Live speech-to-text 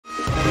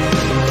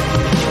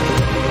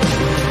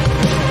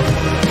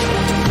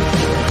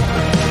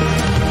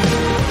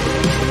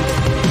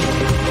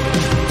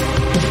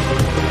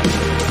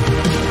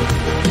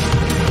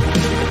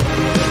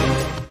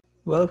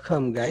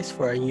Welcome guys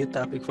for our new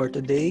topic for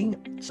today.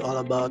 It's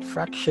all about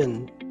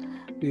fraction.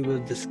 We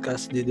will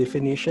discuss the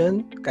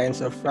definition,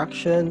 kinds of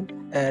fraction,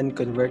 and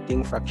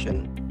converting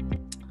fraction.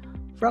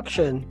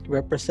 Fraction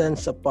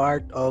represents a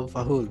part of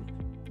a whole.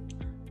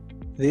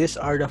 These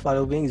are the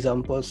following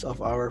examples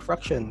of our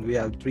fraction. We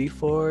have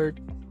 3/4,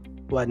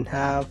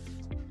 1/2,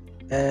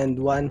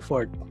 and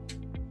 1/4.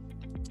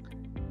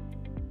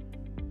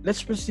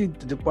 Let's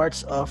proceed to the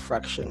parts of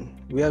fraction.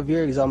 We have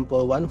here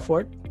example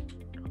 1/4.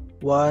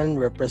 1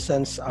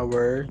 represents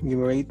our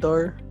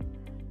numerator.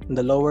 In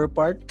the lower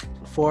part,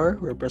 4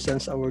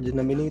 represents our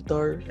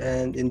denominator,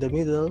 and in the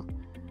middle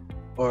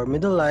or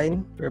middle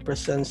line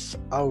represents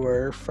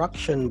our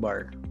fraction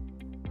bar.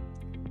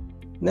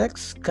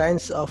 Next,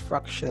 kinds of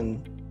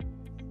fraction.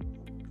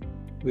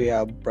 We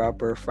have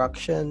proper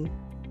fraction,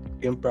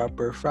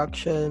 improper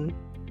fraction,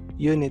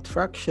 unit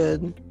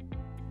fraction,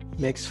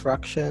 mixed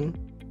fraction,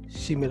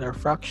 similar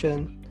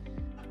fraction,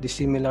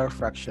 dissimilar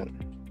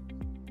fraction.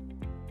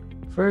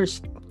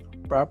 First,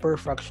 proper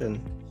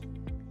fraction.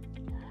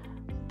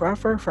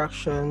 Proper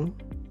fraction,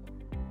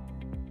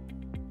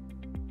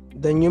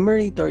 the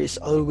numerator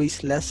is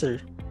always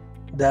lesser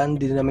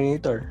than the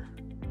denominator.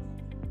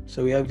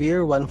 So we have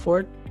here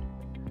 1/4.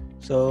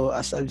 So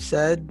as I've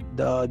said,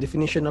 the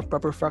definition of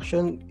proper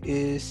fraction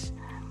is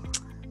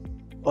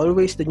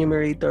always the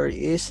numerator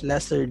is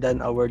lesser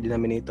than our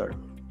denominator.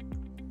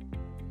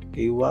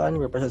 Okay, 1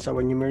 represents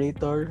our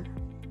numerator,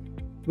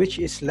 which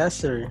is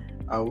lesser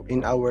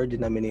in our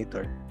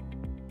denominator.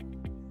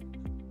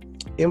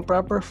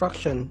 Improper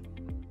fraction.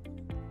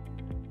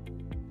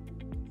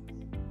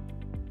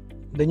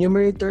 The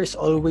numerator is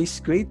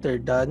always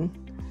greater than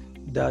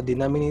the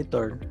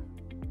denominator.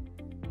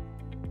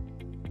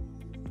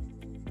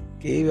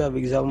 Okay, we have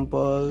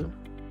example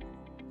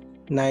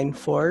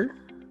 9/4.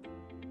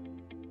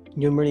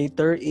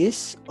 Numerator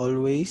is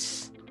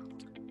always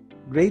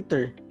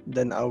greater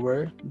than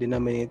our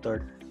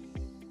denominator.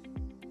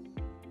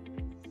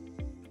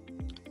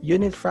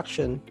 Unit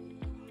fraction.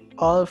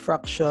 All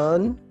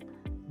fraction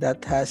that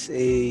has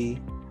a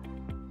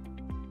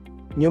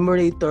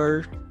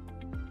numerator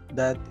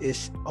that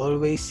is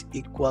always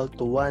equal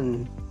to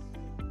 1.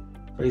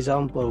 For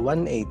example,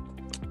 1/8,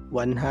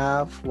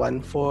 1/2,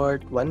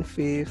 1/4,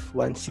 1/5,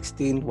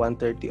 1/16,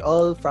 1/30.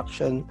 All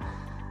fraction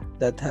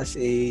that has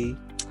a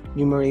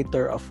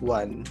numerator of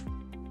 1.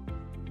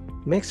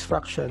 Mixed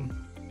fraction.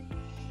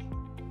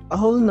 A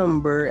whole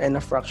number and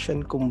a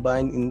fraction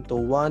combined into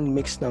one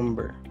mixed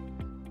number.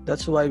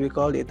 That's why we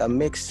call it a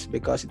mix,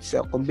 because it's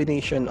a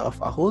combination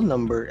of a whole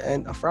number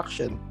and a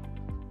fraction.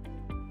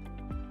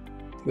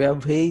 We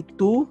have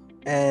 2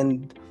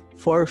 and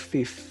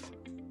 4/5.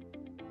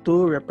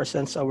 2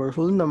 represents our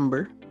whole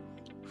number,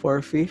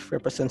 4/5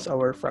 represents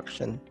our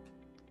fraction.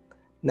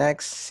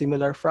 Next,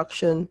 similar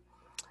fraction.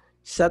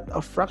 Set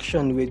of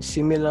fraction with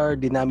similar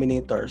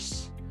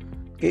denominators.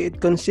 Okay,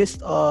 it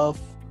consists of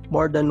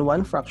more than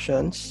one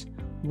fractions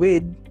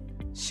with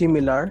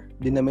similar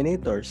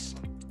denominators.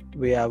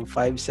 We have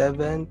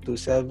 5/7,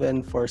 2/7,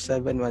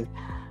 4/7, 1.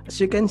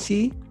 As you can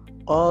see,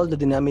 all the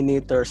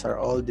denominators are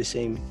all the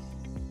same.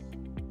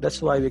 That's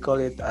why we call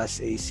it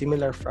as a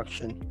similar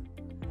fraction.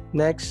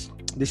 Next,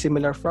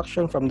 dissimilar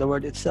fraction, from the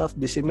word itself,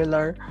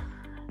 dissimilar,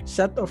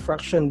 set of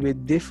fraction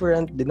with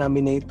different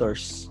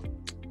denominators.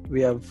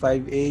 We have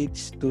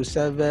 5/8,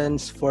 2/7,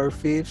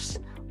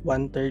 4/5,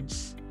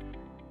 1/3.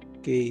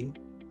 Okay,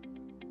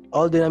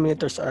 all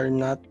denominators are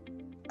not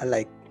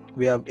alike.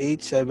 We have 8,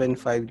 7,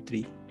 5,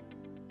 3.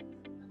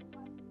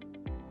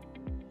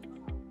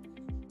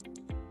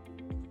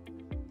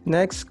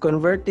 Next,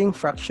 converting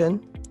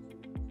fraction.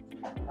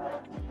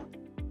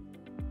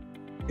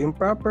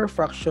 Improper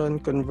fraction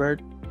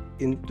convert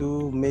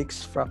into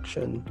mixed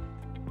fraction.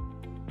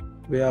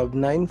 We have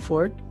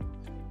 9/4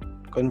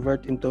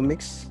 convert into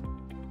mixed.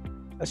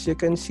 As you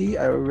can see,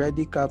 I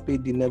already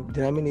copied the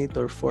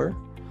denominator 4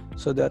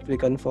 so that we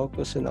can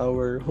focus on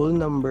our whole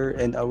number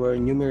and our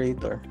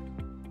numerator.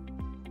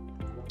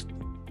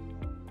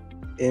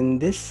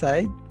 In this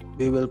side,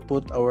 we will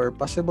put our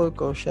possible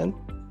quotient.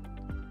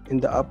 In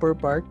the upper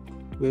part,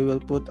 we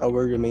will put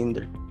our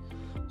remainder.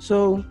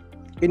 So,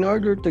 in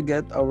order to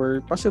get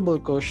our possible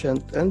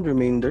quotient and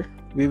remainder,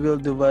 we will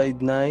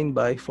divide 9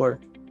 by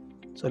 4.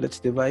 So, let's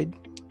divide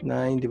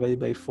 9 divided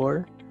by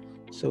 4.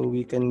 So,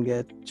 we can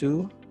get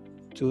 2.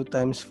 2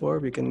 times 4,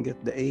 we can get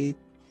the 8.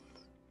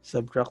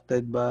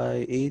 Subtracted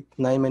by 8,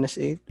 9 minus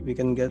 8, we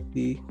can get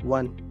the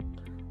 1.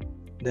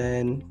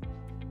 Then,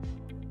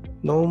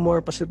 no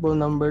more possible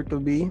number to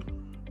be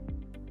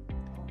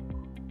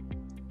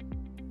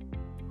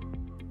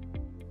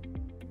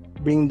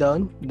bring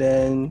down,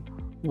 then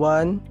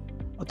 1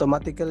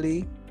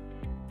 automatically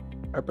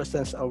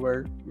represents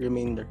our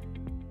remainder.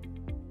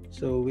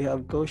 So we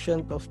have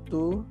quotient of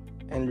 2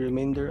 and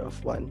remainder of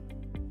 1.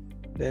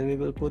 Then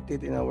we will put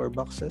it in our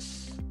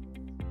boxes.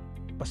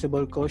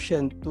 Possible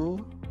quotient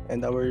 2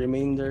 and our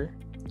remainder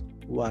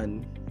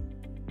 1.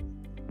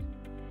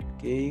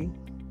 Okay,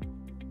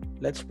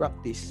 let's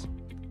practice.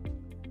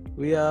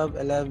 We have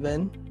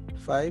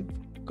 11/5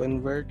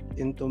 convert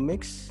into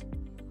mix.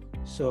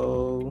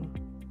 So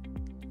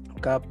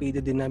copy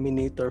the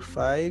denominator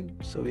 5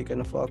 so we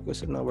can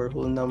focus on our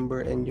whole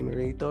number and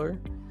numerator.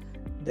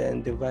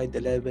 Then divide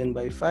 11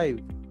 by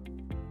 5.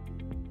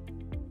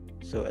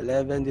 So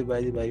 11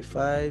 divided by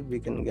 5, we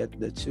can get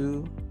the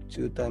 2.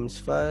 2 times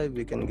 5,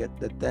 we can get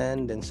the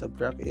 10. Then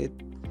subtract it.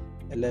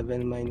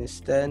 11 minus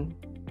 10,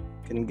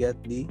 can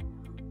get the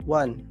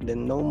 1.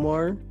 Then no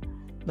more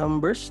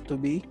numbers to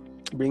be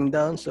bring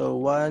down. So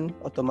 1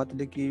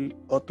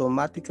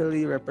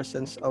 automatically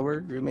represents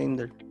our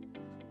remainder.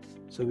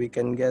 So we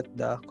can get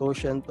the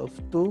quotient of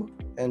 2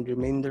 and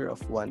remainder of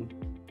 1.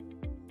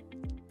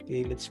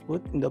 Okay, let's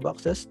put in the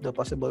boxes the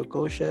possible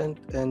quotient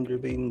and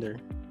remainder.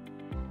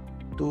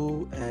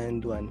 2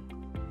 and 1.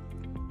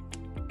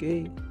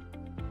 Okay.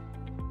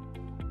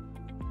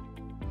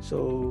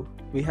 So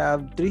we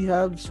have 3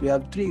 halves. We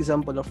have 3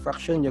 examples of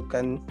fraction. You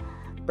can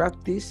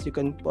practice. You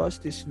can pause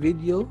this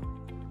video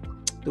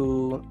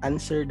to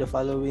answer the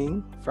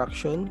following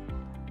fraction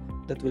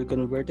that will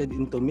converted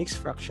into mixed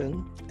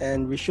fraction,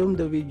 and resume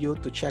the video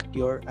to check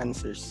your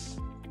answers.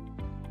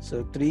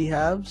 So 3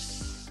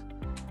 halves.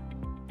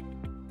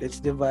 Let's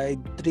divide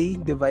 3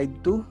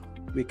 divide 2.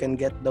 We can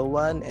get the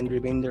 1 and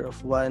remainder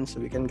of 1. So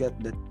we can get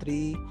the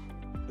 3.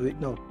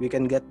 We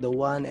can get the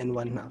 1 and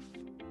 1/2.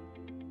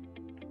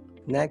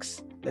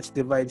 Next, let's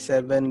divide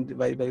 7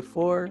 divided by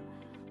 4.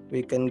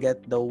 We can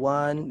get the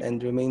 1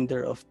 and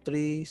remainder of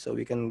 3. So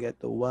we can get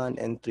the 1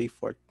 and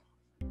 3/4.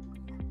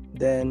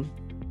 Then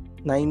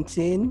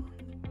 19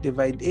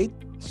 divide 8.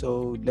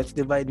 So let's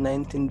divide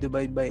 19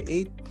 divided by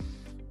 8.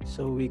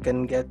 So we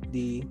can get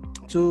the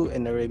 2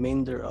 and a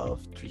remainder of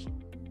 3.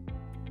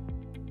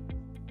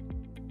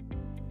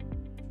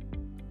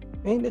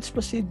 And let's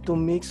proceed to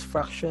mixed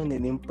fraction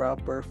and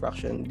improper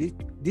fraction.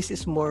 This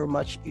is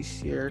much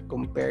easier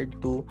compared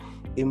to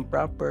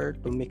improper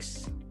to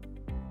mix,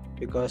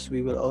 because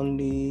we will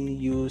only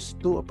use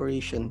 2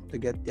 operations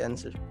to get the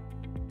answer.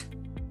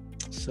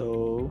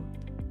 So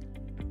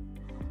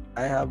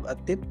I have a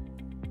tip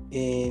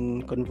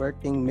in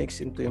converting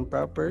mixed into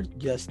improper.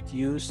 Just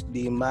use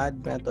the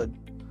MAD method.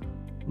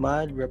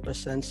 MAD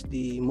represents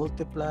the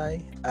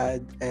multiply,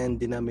 add, and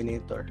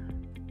denominator.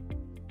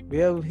 We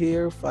have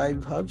here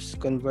 5 halves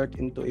convert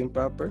into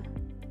improper.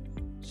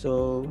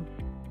 So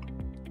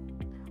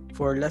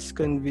for less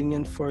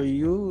convenient for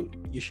you,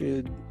 you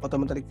should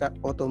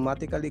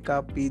automatically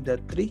copy the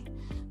 3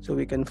 so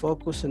we can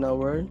focus on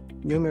our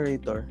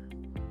numerator.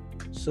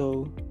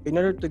 So in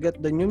order to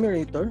get the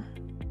numerator,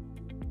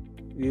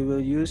 we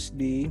will use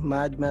the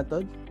MAD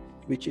method,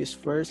 which is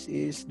first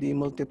is the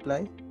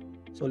multiply.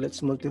 So let's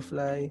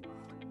multiply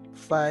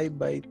 5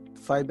 by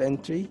 5 and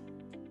 3.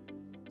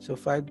 So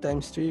 5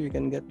 times 3, we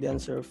can get the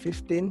answer of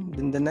 15.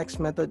 Then the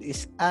next method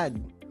is add.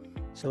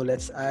 So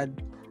let's add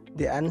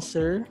the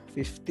answer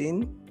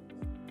 15.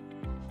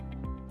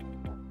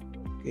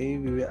 Okay,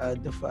 we will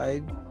add the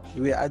 5.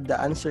 We add the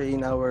answer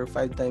in our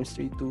 5 times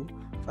 3 to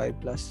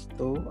 5 plus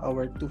 2,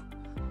 our 2.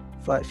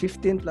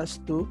 15 plus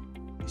 2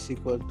 is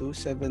equal to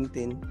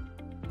 17.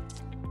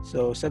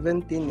 So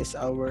 17 is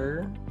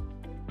our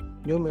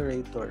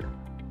numerator.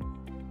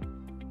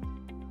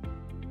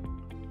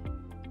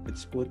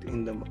 Let's put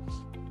in the box.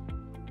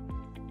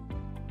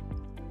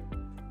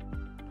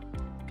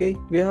 Okay,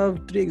 we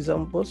have 3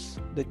 examples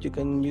that you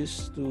can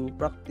use to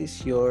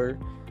practice your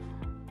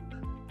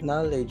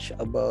knowledge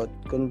about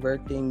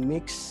converting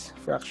mixed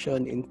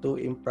fraction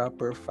into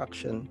improper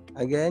fraction.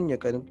 Again,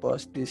 you can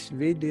pause this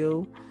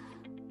video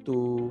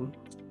to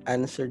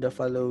answer the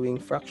following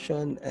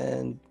fraction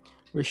and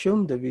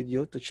resume the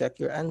video to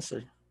check your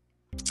answer.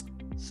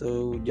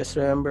 So just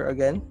remember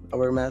again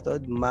our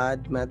method,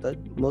 MAD method,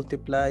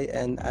 multiply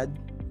and add.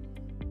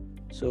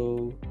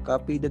 So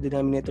copy the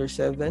denominator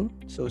 7.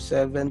 So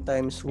 7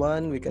 times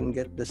 1, we can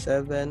get the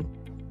 7.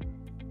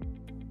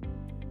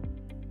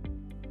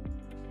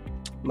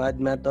 MAD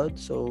method,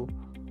 so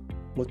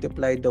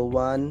multiply the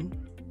 1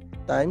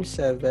 times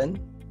 7.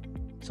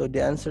 So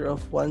the answer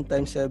of 1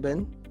 times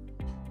 7,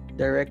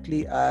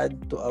 directly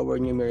add to our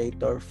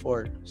numerator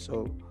 4.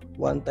 So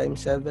 1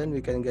 times 7,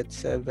 we can get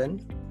 7.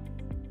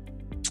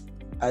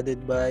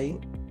 Added by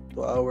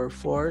to our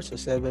 4, so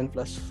 7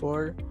 plus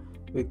 4,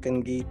 we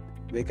can get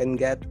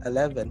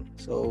 11.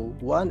 So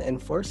 1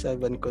 and 4,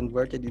 7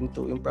 converted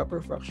into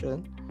improper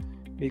fraction,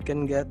 we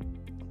can get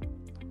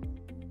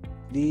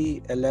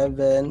the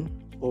 11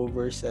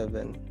 over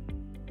 7.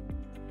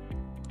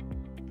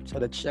 So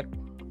let's check.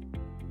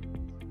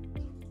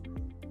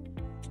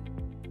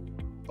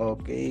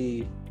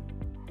 Okay,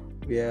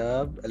 we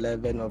have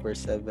 11 over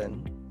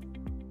 7.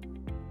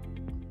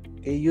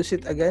 Okay, use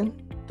it again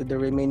to the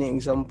remaining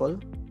example.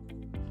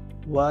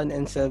 1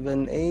 and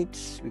 7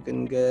 eighths, we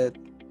can get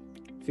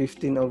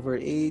 15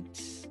 over 8.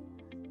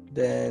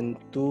 Then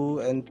 2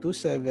 and 2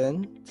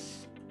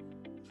 sevenths,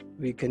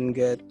 we can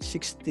get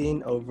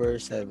 16 over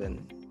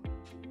 7.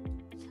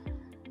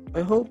 I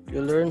hope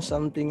you learned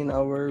something in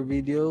our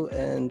video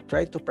and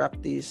try to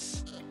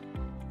practice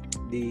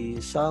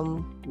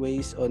some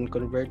ways on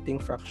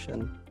converting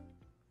fraction.